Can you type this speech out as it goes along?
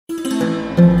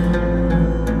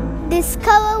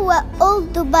the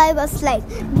old Dubai was like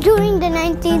during the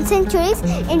 19th centuries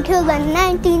until the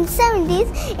 1970s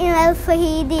in Al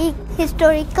Fahidi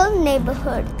Historical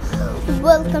Neighborhood.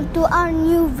 Welcome to our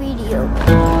new video.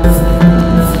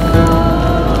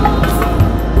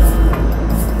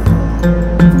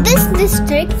 This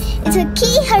district is a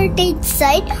key heritage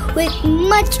site with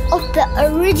much of the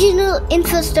original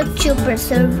infrastructure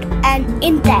preserved and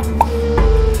intact.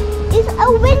 It's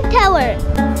a wind tower.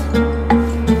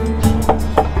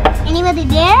 Anybody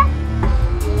there?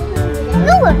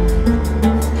 No one.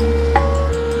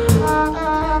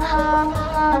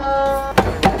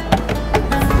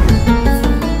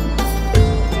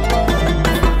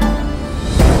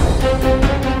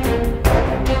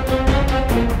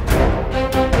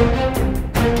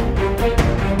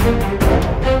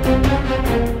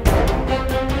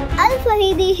 Al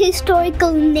Fahidi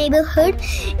Historical Neighborhood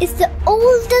is the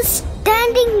oldest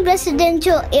standing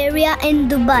residential area in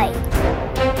Dubai.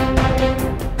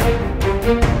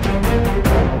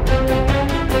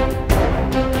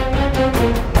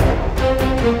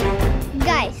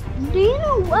 Guys, do you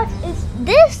know what is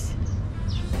this?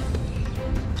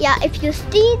 Yeah, if you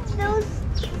see those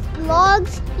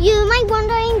logs, you might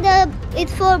wondering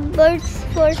it's for birds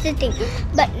for sitting.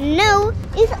 But no,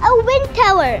 it's a wind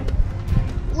tower.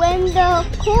 When the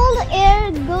cold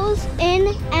air goes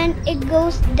in and it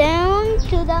goes down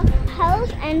to the house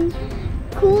and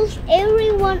cools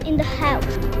everyone in the house.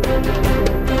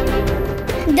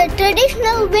 The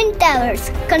traditional wind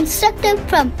towers, constructed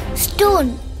from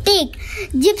stone, teak,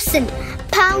 gypsum,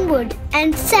 palm wood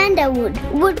and sandalwood,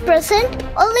 would present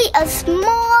only a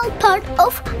small part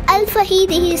of Al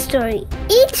Fahidi history.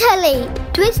 Each alley,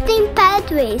 twisting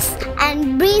pathways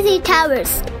and breezy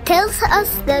towers tells us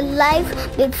the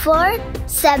life before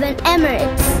 7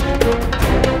 Emirates.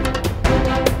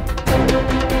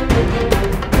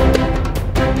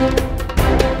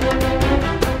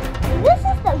 This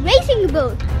is the racing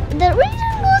boat. The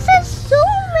racing boat has so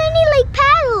many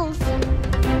paddles.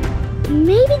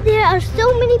 Maybe there are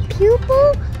so many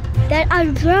people that are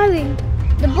driving.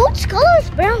 The boat's color is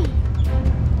brown.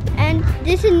 And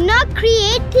this is not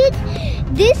created.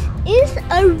 This is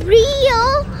a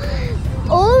real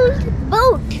old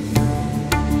boat.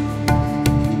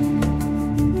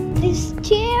 These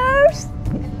chairs,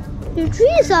 the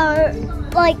trees are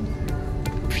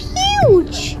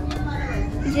huge.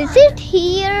 If you sit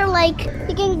here,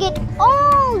 you can get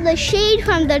all the shade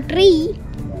from the tree.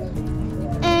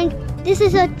 And this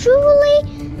is a truly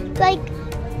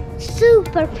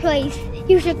super place.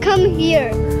 You should come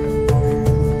here.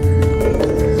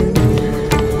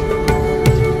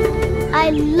 I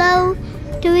love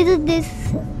to visit this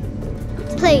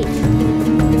place.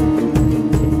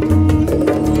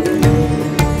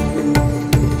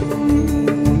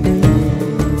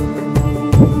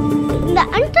 In the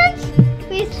entrance,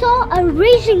 we saw a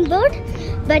racing boat,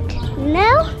 but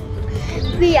now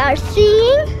we are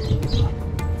seeing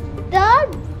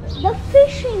the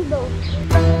fishing boat.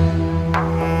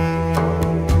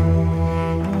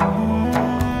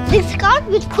 This cart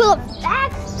with full of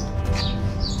bags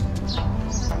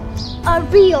are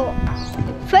real.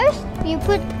 First, you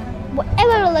put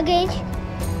whatever luggage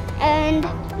and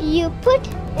you put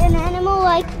an animal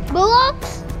like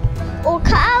bullocks or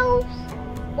cows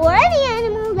or any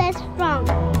animal that's strong.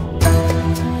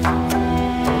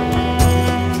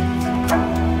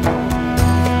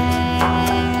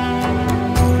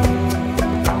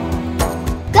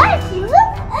 Guys,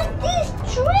 look at these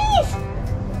trees!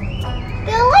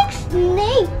 They're like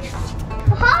snakes.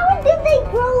 How did they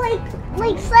grow like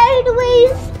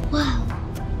sideways? Wow,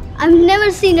 I've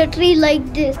never seen a tree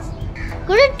like this.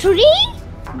 Could a tree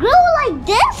grow like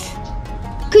this?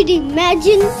 Could you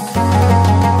imagine?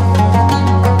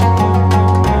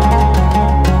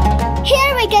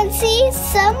 Here we can see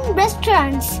some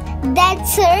restaurants that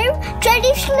serve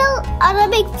traditional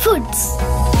Arabic foods.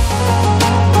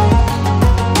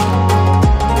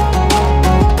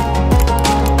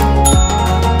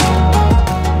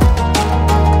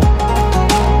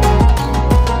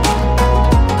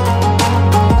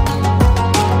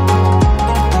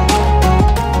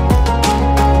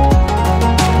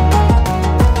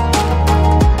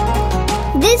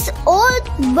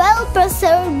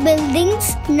 Well-preserved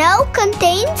buildings now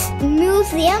contains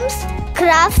museums,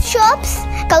 craft shops,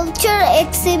 culture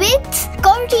exhibits,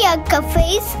 courtyard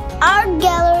cafes, art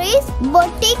galleries,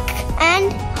 boutique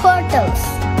and hotels.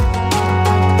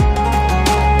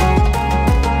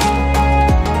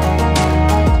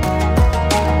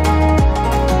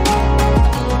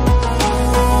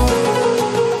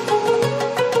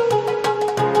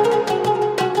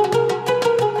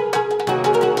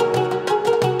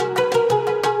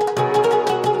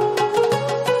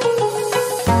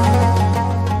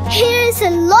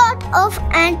 of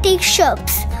antique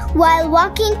shops. While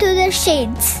walking to the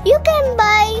shades, you can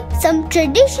buy some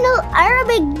traditional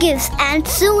Arabic gifts and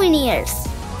souvenirs.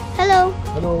 Hello.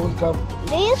 Hello, welcome.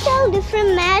 Do you sell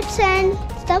different mats and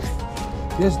stuff?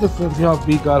 Yes, different. You have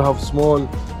big, I have small.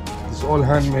 It's all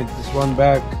handmade. This one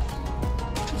bag.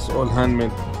 It's all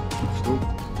handmade.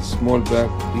 Small bag,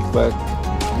 big bag.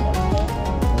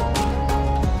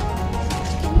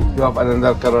 You have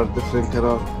another color, different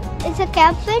color. It's a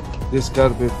carpet. This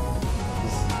carpet.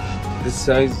 This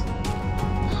size.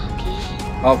 Okay.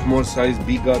 Half more size,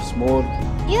 bigger, small.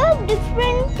 You have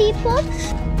different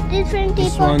teapots? Different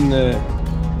This teapots? one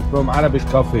from Arabic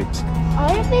coffee.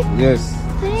 Arabic? Yes.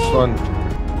 This one.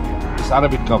 It's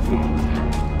Arabic coffee.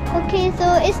 Okay, so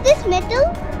is this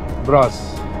metal?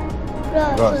 Brass.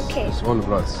 Brass, okay. It's all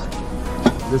brass.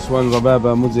 This one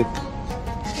Rababa music.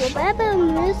 Rababa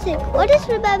music. What is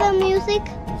Rababa music?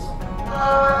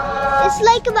 It's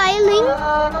like a violin.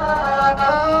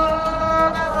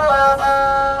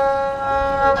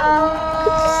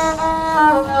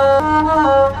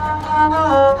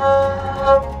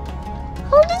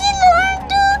 How did you learn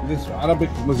to? This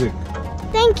Arabic music.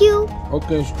 Thank you.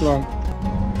 Okay, shukran.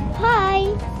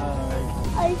 Hi.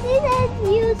 I see that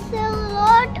you sell a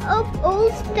lot of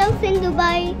old stuff in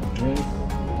Dubai. Yes.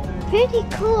 Pretty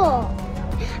cool.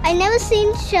 I never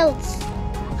seen shells.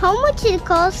 How much it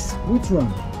costs? Which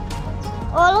one?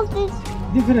 All of this?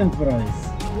 Different price.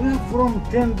 We have from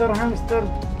 10 dirham start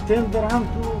 10 dirham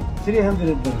to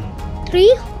 300 dirham.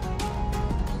 300?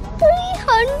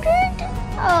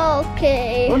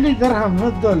 Okay. Only dirham,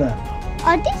 not dollar.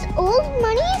 Are these old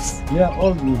monies? Yeah,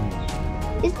 old money.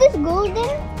 Is this golden?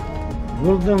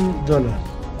 Golden dollar.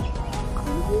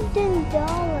 Golden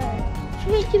dollar.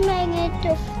 Fridge magnet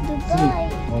of Dubai.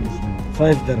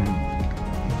 5 dirham.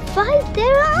 5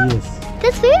 dirham? Yes.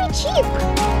 That's very cheap.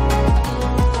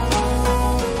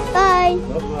 Bye.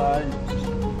 Bye-bye.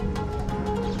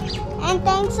 And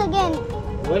thanks again.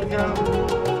 Welcome.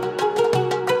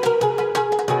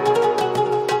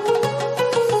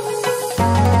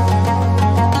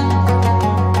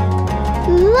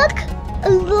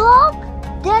 Look,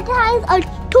 that has a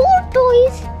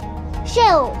tortoise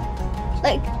shell.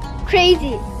 Like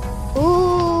crazy.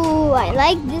 Ooh, I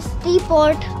like this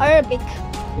teapot Arabic.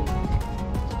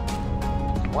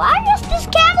 Why is this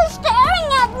cat staring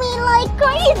at me like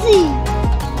crazy?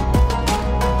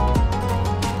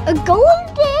 A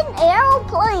golden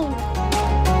aeroplane.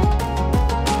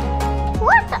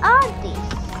 What are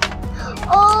these?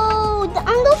 Oh, the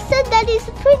uncle said that is a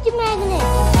fridge magnet.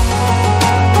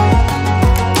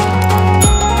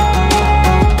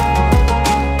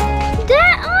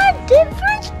 There are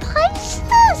different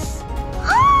spices.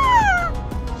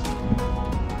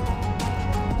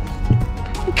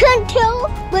 I can't tell,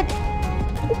 but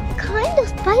what kind of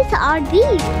spices are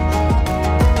these?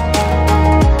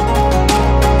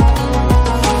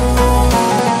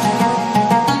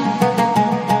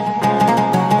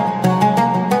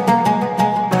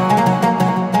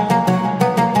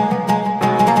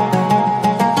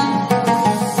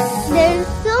 There's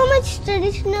so much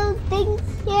traditional things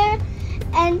here,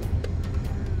 and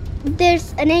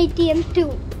there's an ATM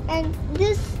too. And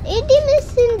this ATM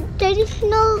is in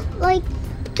traditional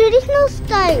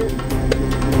style.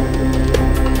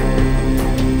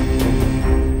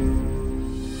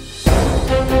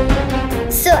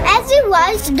 So as you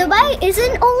watched, Dubai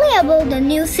isn't only about the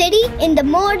new city in the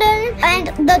modern and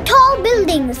the tall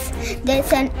buildings.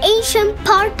 There's an ancient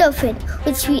part of it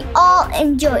which we all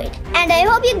enjoyed. And I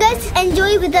hope you guys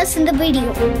enjoy with us in the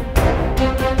video.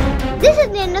 This is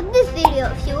the end of this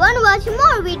video. If you want to watch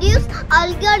more videos, all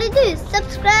you gotta do is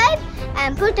subscribe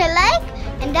and put a like,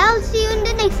 and I'll see you in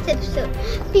the next episode.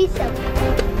 Peace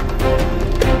out.